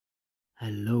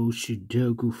Hello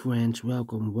Sudoku friends,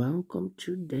 welcome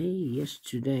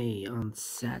today on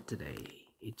Saturday.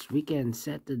 It's weekend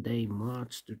Saturday,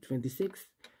 March the 26th,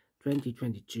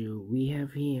 2022. We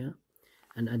have here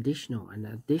an additional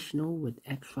with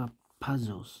extra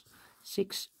puzzles.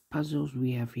 6 puzzles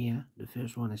we have here. The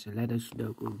first one is a letter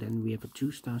Sudoku, then we have a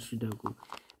 2-star Sudoku,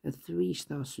 a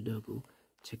 3-star Sudoku,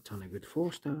 tectonic with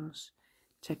 4 stars,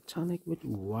 tectonic with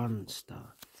 1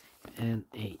 star, and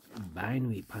a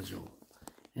binary puzzle.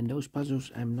 And those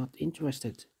puzzles I'm not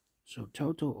interested. So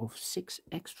total of 6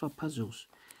 extra puzzles.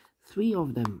 3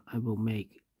 of them I will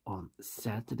make on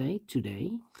Saturday,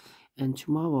 today, and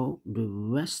tomorrow the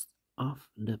rest of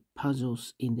the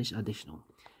puzzles in this additional.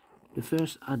 The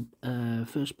first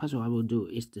puzzle I will do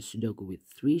is the Sudoku with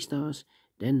 3 stars.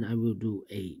 Then I will do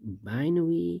a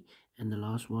binary, and the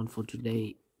last one for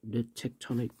today, the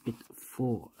tectonic with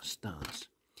 4 stars.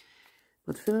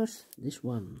 But first, this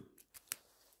one.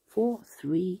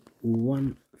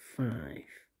 4315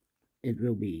 it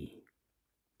will be.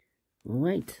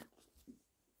 Alright,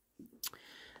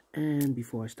 and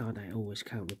before I start I always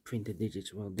count the printed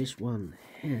digits. Well, this one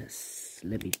has,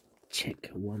 let me check,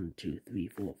 1 2 3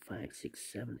 4 5 6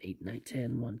 7 8 9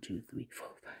 10 1 2 3 4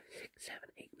 5 6 7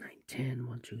 8 9 10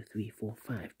 1 2 3 4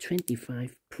 5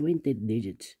 25 printed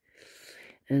digits.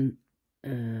 And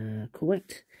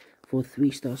correct, for 3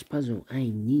 stars puzzle I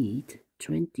need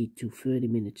 20 to 30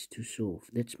 minutes to solve.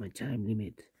 That's my time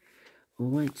limit.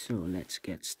 Alright, so let's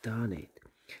get started.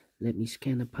 Let me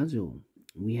scan a puzzle.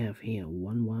 We have here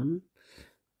 1 1.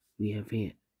 We have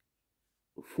here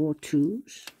 4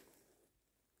 2s.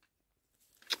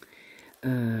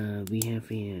 We have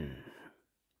here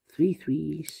 3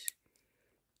 3s,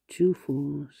 2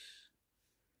 4s,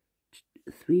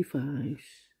 3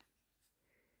 5s,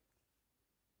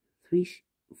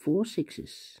 4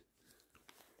 6s.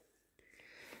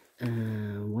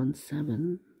 1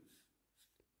 7,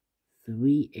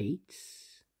 3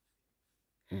 8s,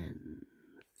 and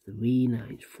 3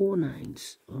 9s, 4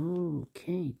 9s.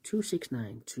 Okay, 2 6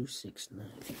 9, 2 6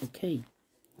 9. Okay.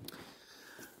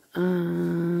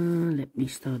 Let me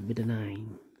start with a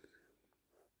 9.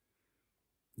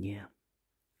 Yeah.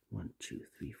 1 2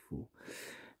 3 4.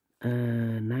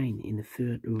 9 in the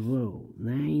third row,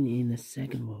 9 in the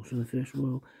second row. So the first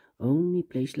row, only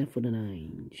place left for the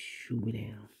 9 should be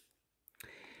there.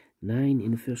 9 in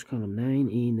the first column, 9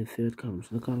 in the third column.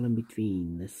 So the column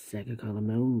between the second column,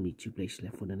 only 2 places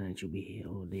left for the 9 should be here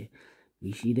or there.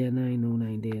 We see there 9, no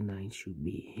 9 there, 9 should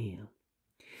be here.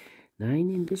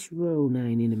 9 in this row,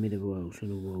 9 in the middle row. So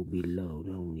the row below,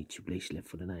 the only 2 places left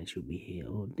for the 9 should be here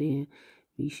or there.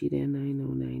 We see there 9,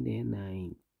 no 9 there,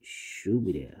 9 should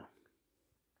be there.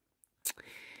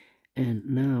 And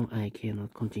now I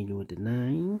cannot continue with the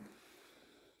 9.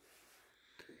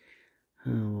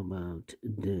 How about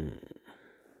the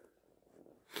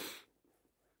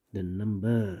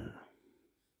number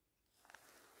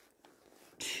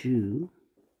 2?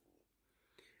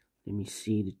 Let me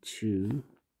see the 2.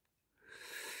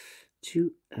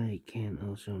 2 I can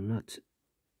also not.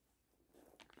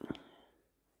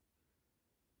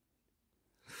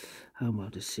 How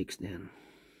about the 6 then?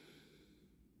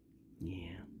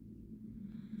 Yeah.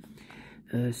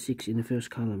 6 in the first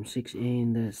column, 6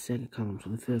 in the second column. So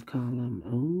the third column,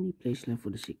 only place left for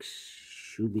the 6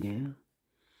 should be there.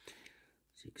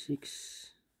 6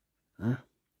 6.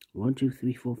 1 2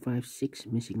 3 4 5 6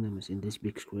 missing numbers in this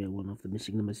big square. One of the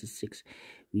missing numbers is 6.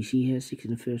 We see here 6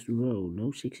 in the first row,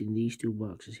 no 6 in these 2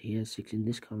 boxes. Here 6 in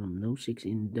this column, no 6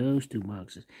 in those 2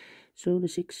 boxes. So the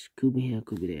 6 could be here,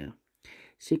 could be there.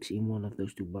 6 in one of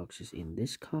those 2 boxes in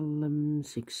this column,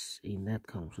 6 in that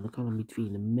column. So the column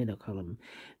between the middle column,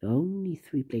 the only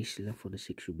 3 places left for the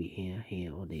 6 should be here,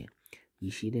 here, or there.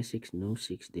 You see there 6, no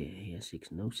 6 there. Here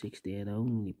 6, no 6 there. The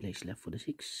only place left for the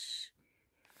 6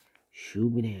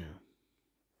 should be there.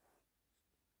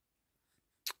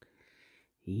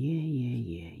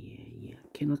 Yeah.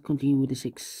 Cannot continue with the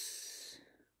 6.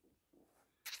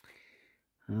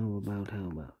 How about?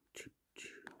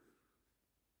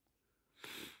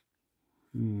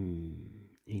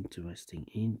 Interesting.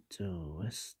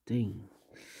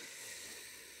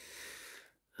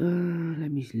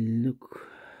 Let me look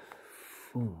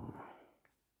for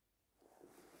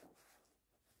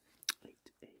 8.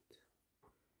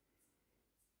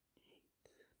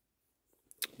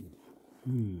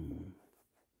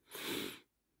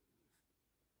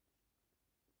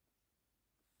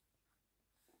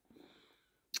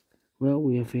 Well,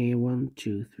 we have here 1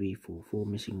 2 3 4 4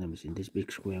 missing numbers in this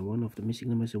big square. One of the missing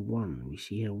numbers is 1. We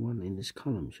see here 1 in this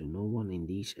column, so no 1 in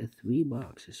these 3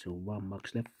 boxes. So 1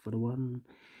 box left for the 1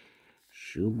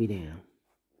 should be there.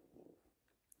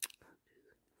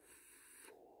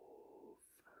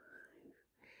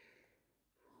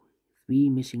 3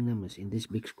 missing numbers in this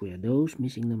big square. Those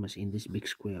missing numbers in this big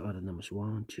square are the numbers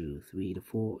 1, 2, 3. The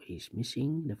 4 is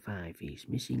missing. The 5 is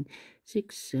missing.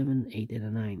 6, 7, 8, and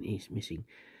the 9 is missing.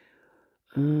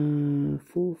 4,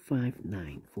 5,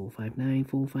 9. 4, 5, 9.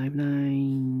 4, 5,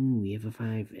 9. We have a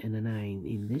 5 and a 9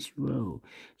 in this row.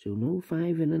 So no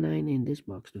 5 and a 9 in this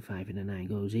box. The 5 and a 9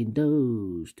 goes in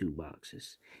those 2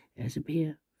 boxes. As a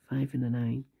pair, 5 and a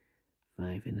 9.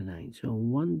 5 and a 9. So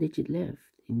 1 digit left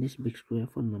in this big square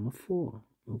for number 4.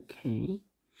 Okay.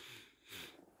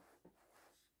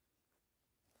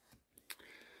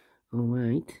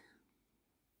 Alright.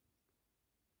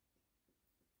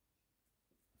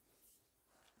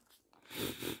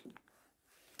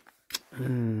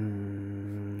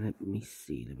 Let me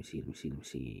see. 1,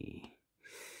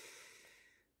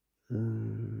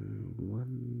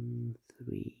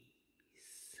 3,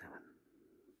 7,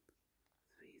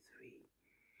 3, 3.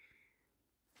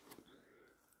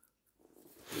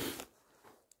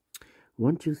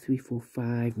 1, 2, 3, 4,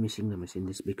 5 missing numbers in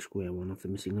this big square. One of the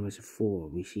missing numbers is 4.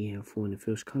 We see here 4 in the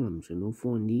first column, so no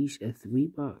 4 in these 3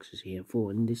 boxes here.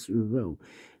 4 in this row,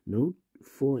 no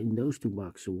 4 in those 2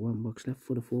 boxes. So 1 box left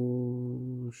for the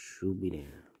 4 should be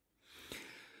there.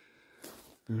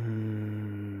 5, 5,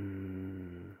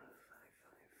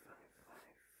 5, 5, 5,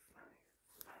 5.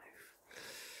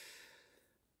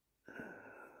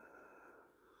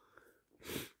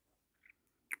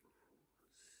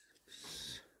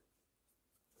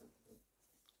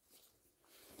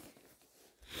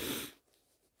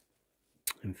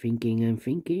 I'm thinking.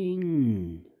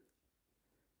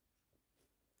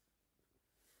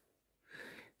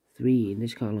 3 in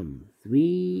this column,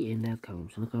 3 in that column.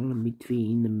 So the column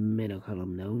between the middle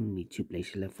column, now only 2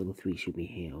 places left for the 3 should be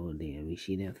here or there. We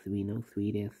see there 3, no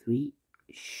 3 there, 3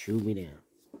 should be there.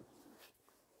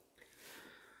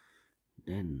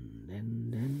 Then. 5, 5,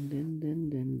 5.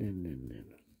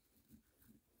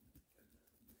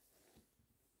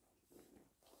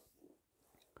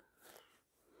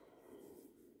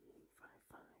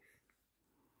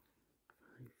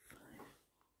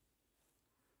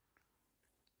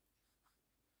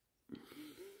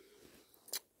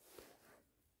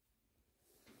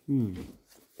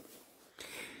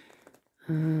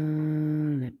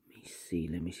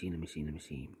 Let me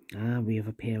see. We have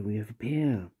a pair.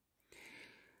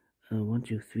 1,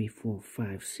 2, 3, 4,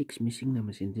 5, 6 missing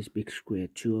numbers in this big square.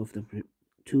 Two of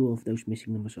those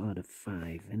missing numbers are the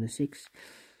 5 and the 6.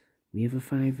 We have a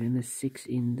 5 and a 6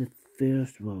 in the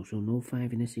first row, so no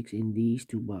 5 and a 6 in these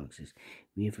 2 boxes.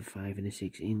 We have a 5 and a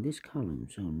 6 in this column,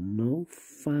 so no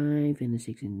 5 and a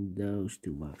 6 in those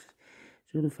 2 boxes.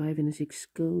 So the 5 and the 6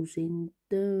 goes in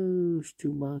those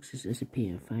 2 boxes as a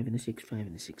pair. 5 and a 6, 5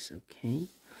 and a 6. Okay.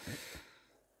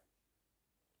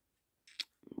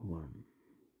 1,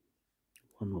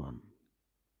 1, 1.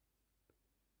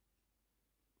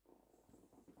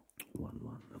 1,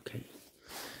 1. Okay.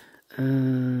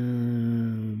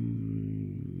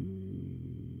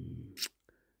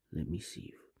 Let me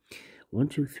see. 1,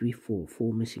 2, 3, 4.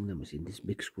 4 missing numbers in this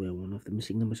big square. One of the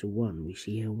missing numbers is 1. We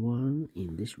see here 1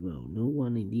 in this row. No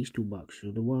 1 in these 2 boxes.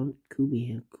 So the 1 could be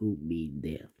here, could be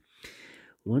there.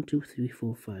 1, 2, 3,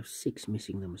 4, 5, 6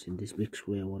 missing numbers in this big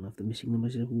square. One of the missing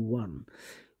numbers is 1.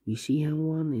 We see here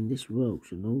 1 in this row.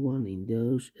 So no 1 in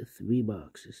those 3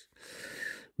 boxes.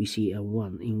 We see a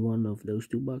 1 in one of those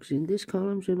 2 boxes in this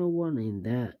column. So no 1 in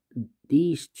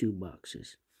these 2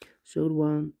 boxes. So the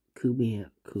 1 could be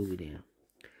here, could be there.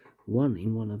 1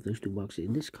 in one of those 2 boxes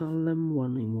in this column,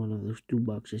 1 in one of those 2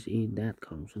 boxes in that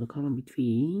column. So the column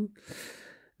between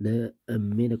the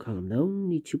middle column, the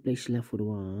only 2 places left for the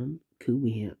 1 could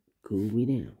be here, could be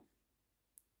there.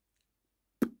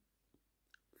 5,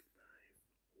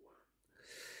 1.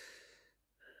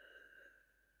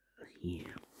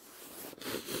 Yeah.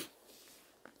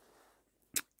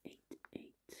 8,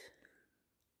 8.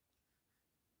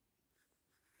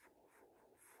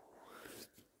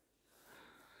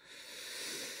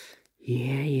 4,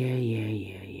 4,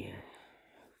 4. Yeah.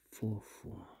 4,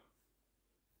 4.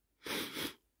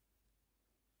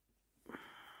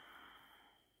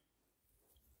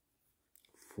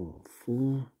 4,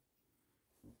 4.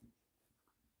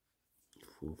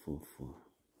 4, 4, 4.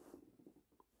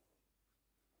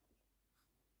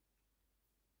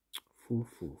 4,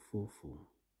 4, 4,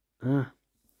 4.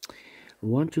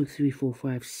 1, 2, 3, 4,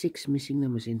 5, 6 missing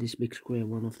numbers in this big square.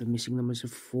 One of the missing numbers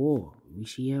is 4. We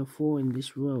see here 4 in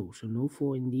this row, so no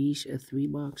 4 in these 3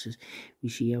 boxes. We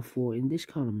see here 4 in this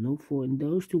column, no 4 in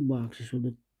those 2 boxes. So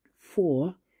the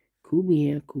 4 could be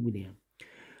here, could be there.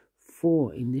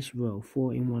 4 in this row,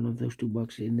 4 in one of those two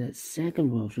boxes. In the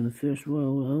second row, so in the first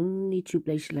row, only 2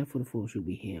 places left for the 4 should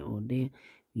be here or there.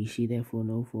 We see therefore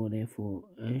no 4, therefore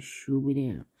should be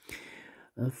there.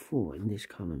 4 in this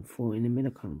column, 4 in the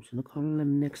middle column. So the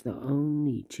column next to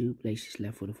only 2 places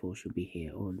left for the 4 should be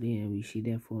here or there. We see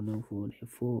therefore no 4,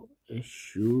 therefore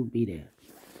should be there.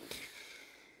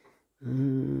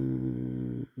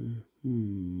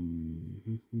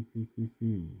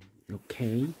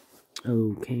 Okay.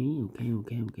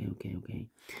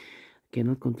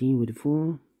 Cannot continue with the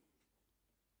 4.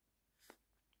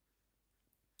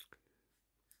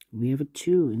 We have a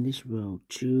 2 in this row,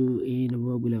 2 in the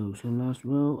row below. So last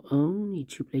row, only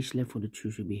 2 places left for the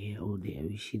 2 should be here or there.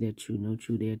 We see that 2, no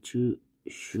 2 there, 2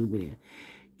 should be there.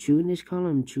 2 in this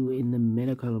column, 2 in the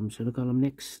middle column. So the column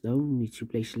next, only 2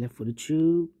 places left for the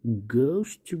 2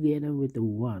 goes together with the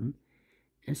 1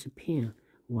 as a pair.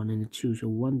 1 and the 2, so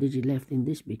 1 digit left in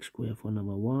this big square for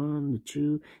number 1, the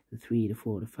 2, the 3, the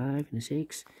 4, the 5, and the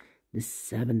 6. The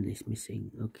 7 is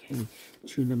missing. Okay,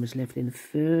 2 numbers left in the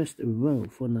first row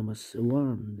for numbers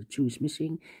 1. The 2 is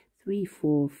missing. 3,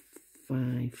 4,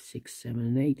 5, 6, 7,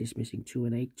 and 8 is missing. 2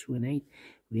 and 8, 2 and 8.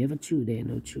 We have a 2 there,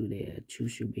 no 2 there. 2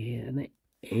 should be here, and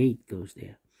 8 goes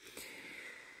there.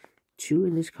 2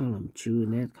 in this column, 2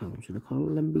 in that column. So the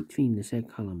column between the second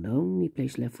column, the only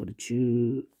place left for the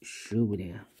 2 should be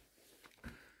there.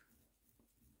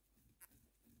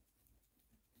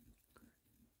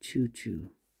 2,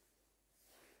 2.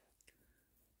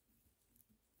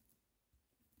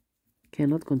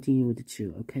 Cannot continue with the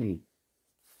 2. Okay.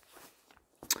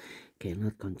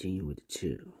 Cannot continue with the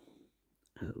 2.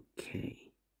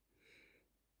 Okay.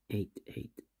 8,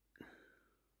 8.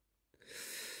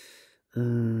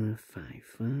 5,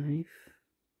 5.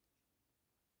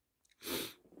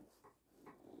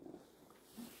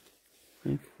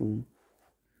 5, 4.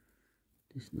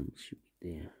 This number should be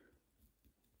there.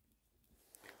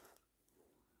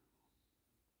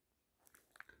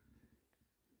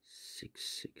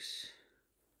 6, 6.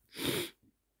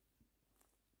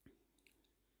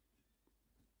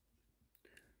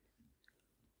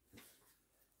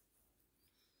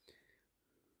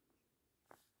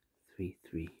 3,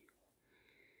 3.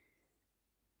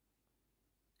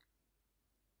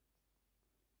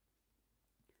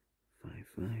 5,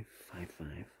 5, 5, 5.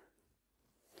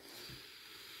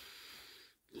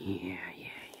 Yeah.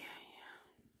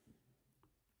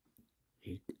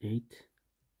 8, 8.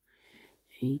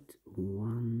 8,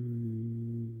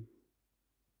 1.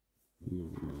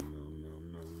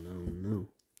 No.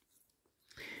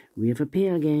 We have a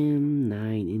pair again.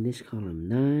 9 in this column.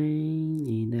 9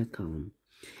 in that column.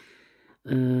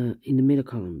 In the middle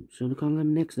column. So the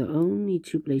column next, the only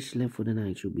 2 places left for the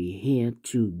 9 should be here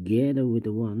together with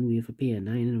the 1. We have a pair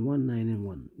 9 and 1, 9 and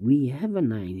 1. We have a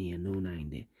 9 here, no 9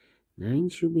 there. 9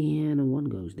 should be here and a 1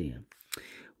 goes there.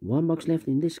 1 box left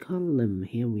in this column.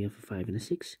 Here we have a 5 and a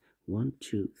 6. 1,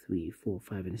 2, 3, 4,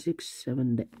 5 and a 6.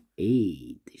 7, the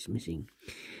 8 is missing.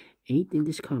 8 in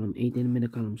this column, 8 in the middle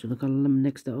column. So the column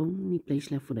next, the only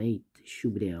place left for the 8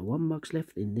 should be there. 1 box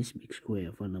left in this big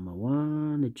square for number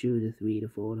 1, the 2, the 3, the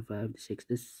 4, the 5, the 6,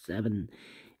 the 7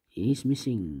 is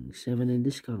missing. 7 in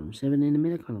this column, 7 in the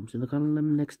middle column. So the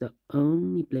column next, the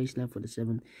only place left for the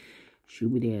 7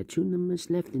 should be there. 2 numbers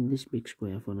left in this big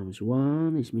square for numbers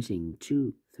 1 is missing.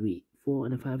 2, 3, 4,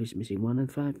 and a 5 is missing. 1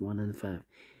 and 5, 1 and 5.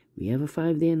 We have a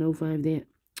 5 there, no 5 there.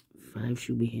 5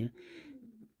 should be here.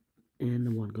 And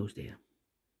the 1 goes there.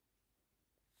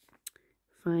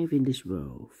 5 in this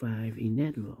row, 5 in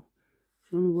that row.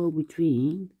 So in the row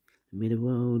between, the middle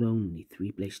row, only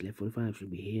 3 places left for the 5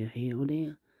 should be here, here, or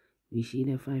there. We see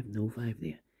that 5, no 5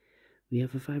 there. We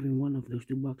have a 5 in one of those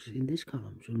 2 boxes in this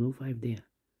column, so no 5 there.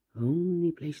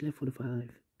 Only place left for the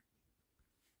 5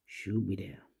 should be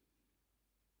there.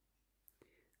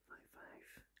 5,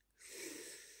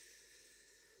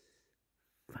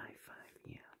 5. 5, 5,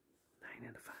 yeah. 9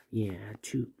 and a 5. Yeah,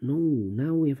 2. No,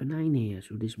 now we have a 9 here,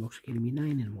 so this box can be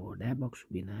 9 anymore. That box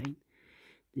should be 9.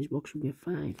 This box should be a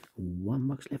 5. 1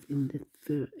 box left in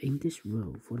this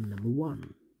row for the number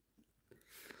 1.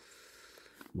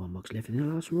 1 box left in the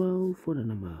last row for the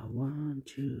number 1,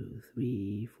 2,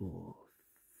 3, 4,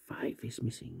 5 is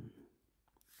missing.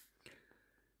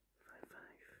 5, 5.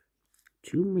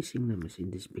 2 missing numbers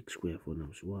in this big square for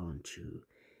numbers 1, 2,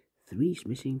 3 is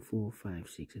missing. 4, 5,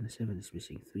 6, and a 7 is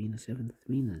missing. 3 and a 7,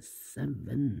 3 and a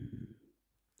 7.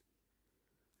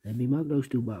 Let me mark those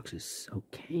 2 boxes.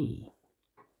 Okay.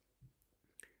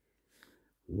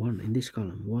 1 in this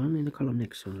column, 1 in the column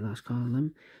next, so the last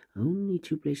column. Only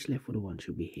 2 places left for the 1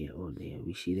 should be here or there.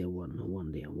 We see there 1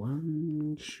 there.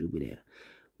 1 should be there.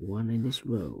 1 in this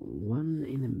row, 1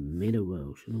 in the middle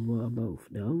row, so the row above.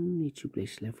 The only 2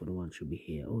 places left for the 1 should be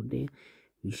here or there.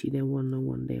 We see there 1, no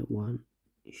 1 there, 1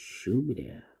 should be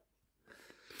there.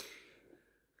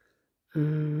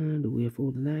 Do we have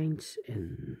all the 9s?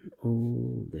 And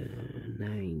all the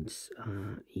 9s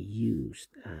are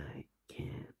used. I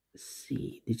can't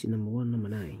see. Digit number 1, number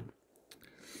 9.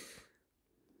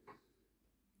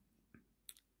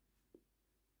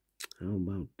 How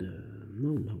about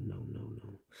no.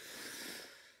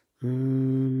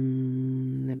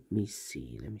 Let me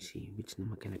see. Which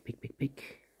number can I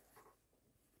pick?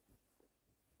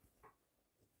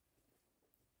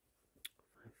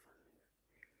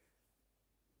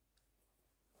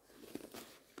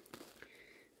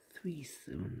 3,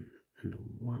 7, and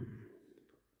 1.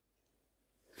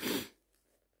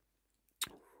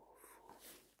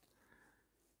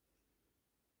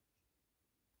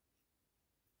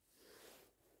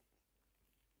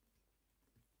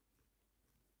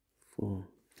 4.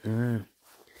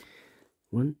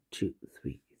 1, 2,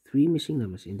 3. 3 missing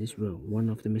numbers in this row. One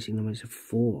of the missing numbers is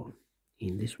 4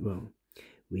 in this row.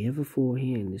 We have a 4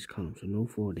 here in this column, so no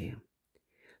 4 there.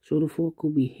 So the 4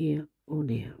 could be here or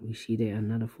there. We see there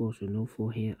another 4, so no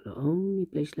 4 here. The only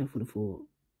place left for the 4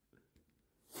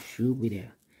 should be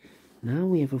there. Now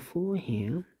we have a 4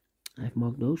 here. I've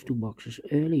marked those 2 boxes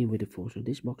earlier with a 4, so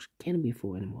this box can't be a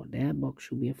 4 anymore. That box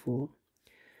should be a 4.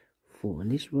 4 in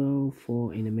this row,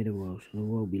 4 in the middle row, so the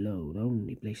row below. The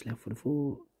only place left for the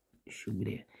 4 should be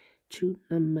there. 2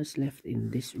 numbers left in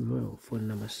this row for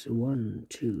numbers 1,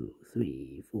 2,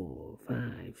 3, 4,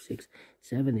 5, 6,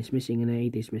 7 is missing and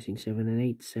 8 is missing. 7 and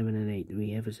 8, 7 and 8.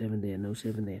 We have a 7 there, no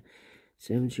 7 there.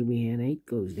 7 should be here and 8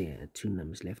 goes there. 2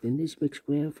 numbers left in this big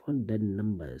square for the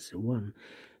numbers 1,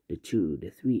 the 2, the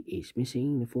 3 is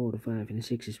missing. The 4, the 5, and the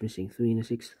 6 is missing. 3 and a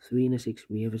 6, 3 and a 6.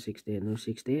 We have a 6 there, no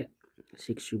 6 there.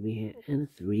 6 should be here and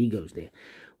 3 goes there.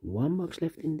 1 box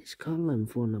left in this column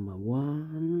for number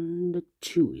 1. The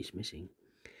 2 is missing.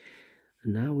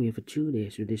 And now we have a 2 there,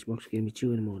 so this box can be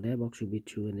 2 anymore. That box should be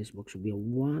 2 and this box should be a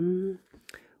 1.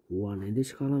 1 in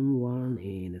this column, 1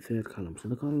 in the third column. So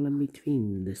the column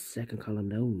between the second column,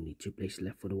 the only 2 places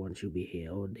left for the 1 should be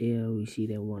here or there. We see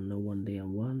there 1, no 1 there,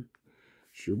 1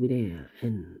 should be there.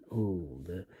 And all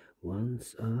the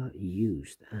 1s are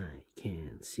used. I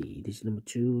can't see. This is number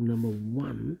 2, number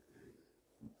 1.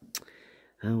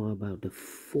 How about the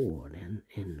 4 then?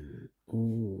 And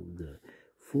all the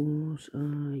 4s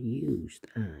are used.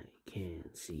 I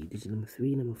can't see. This is number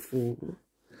 3, number 4.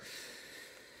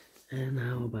 And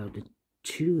how about the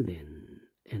 2 then?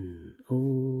 And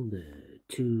all the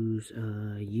 2s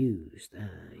are used.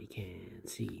 I can't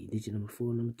see. Digit number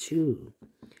 4, number 2.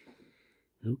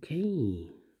 Okay.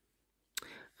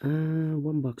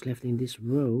 1 box left in this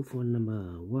row for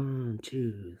number 1,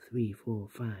 2, 3, 4,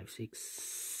 5, 6,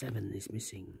 7 is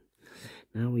missing.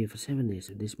 Now we have a 7 there,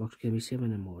 so this box can be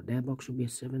 7 and more. That box should be a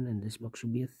 7 and this box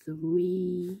should be a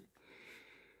 3.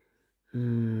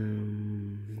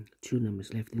 2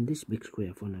 numbers left in this big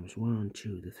square for numbers 1,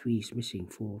 2, the 3 is missing.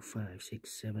 4, 5,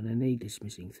 6, 7, and 8 is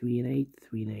missing. 3 and 8,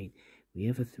 3 and 8. We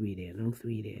have a 3 there, no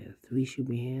 3 there. 3 should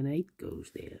be here and 8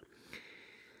 goes there.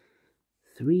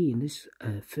 3 in this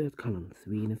third column,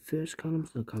 3 in the first column,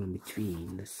 so the column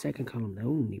between the second column, the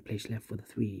only place left for the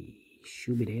 3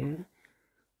 should be there.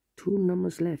 2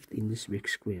 numbers left in this big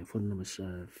square for numbers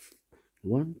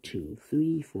 1, 2,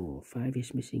 3, 4, 5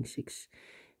 is missing, 6,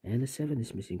 and the 7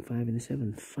 is missing. 5 and the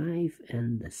 7, 5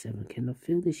 and the 7 cannot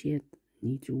fill this yet,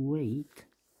 need to wait.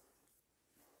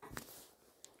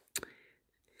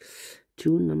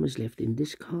 2 numbers left in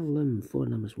this column for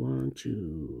numbers 1,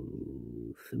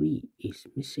 2, 3 is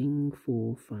missing.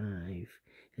 4, 5,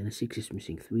 and a 6 is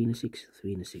missing. 3 and a 6,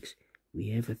 3 and a 6. We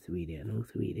have a 3 there, no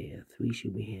 3 there. 3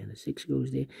 should be here, and a 6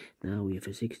 goes there. Now we have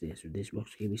a 6 there, so this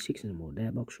box can be 6 anymore.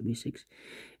 That box should be 6,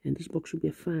 and this box should be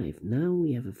a 5. Now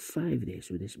we have a 5 there,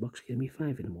 so this box can be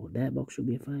 5 anymore. That box should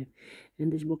be a 5,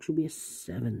 and this box should be a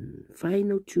 7.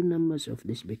 Final 2 numbers of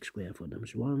this big square for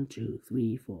numbers 1, 2,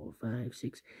 3, 4, 5,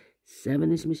 6,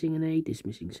 7 is missing, and 8 is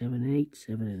missing. 7 and 8,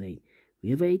 7 and 8. We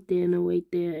have 8 there, no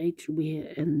 8 there. 8 should be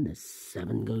here, and the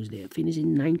 7 goes there. Finish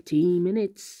in 19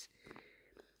 minutes.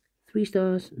 3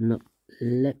 stars. No,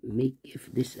 let me give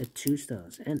this a 2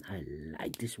 stars. And I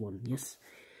like this one. Yes,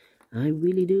 I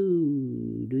really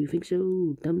do. Do you think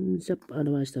so? Thumbs up,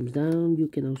 otherwise thumbs down. You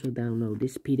can also download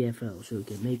this PDF file so you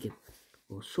can make it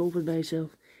or solve it by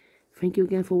yourself. Thank you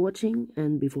again for watching.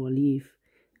 And before I leave,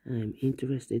 I'm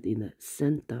interested in the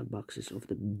center boxes of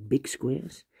the big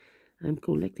squares. I'm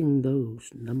collecting those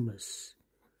numbers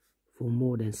for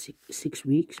more than six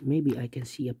weeks. Maybe I can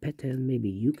see a pattern. Maybe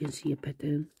you can see a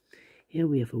pattern. Here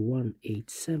we have a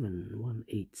 187,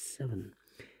 187,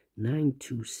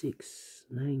 926,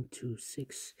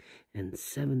 926, and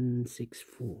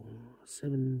 764,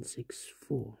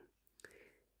 764.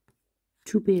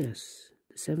 Two pairs,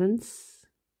 the sevens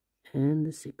and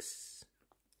the six.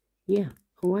 Yeah,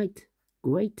 alright,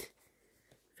 great.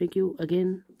 Thank you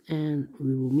again, and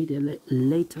we will meet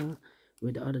later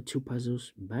with the other two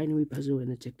puzzles, binary puzzle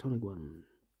and the tectonic one.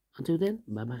 Until then,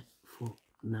 bye bye for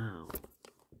now.